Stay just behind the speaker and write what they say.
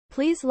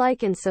Please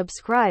like and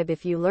subscribe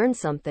if you learned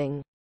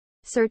something.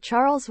 Sir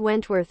Charles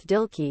Wentworth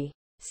Dilke,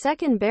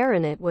 2nd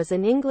Baronet, was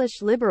an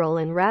English liberal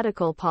and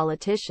radical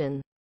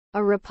politician,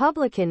 a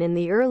Republican in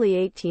the early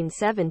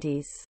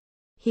 1870s.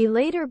 He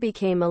later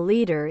became a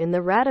leader in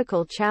the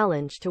radical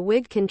challenge to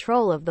Whig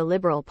control of the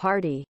Liberal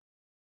Party,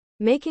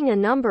 making a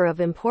number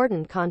of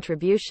important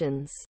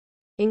contributions,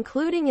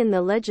 including in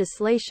the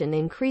legislation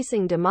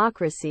increasing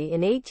democracy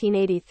in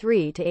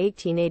 1883 to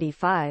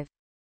 1885,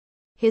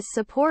 his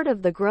support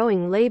of the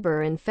growing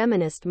labor and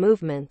feminist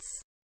movements,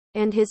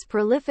 and his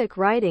prolific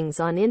writings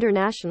on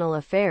international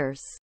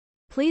affairs.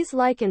 Please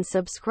like and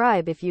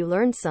subscribe if you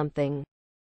learned something.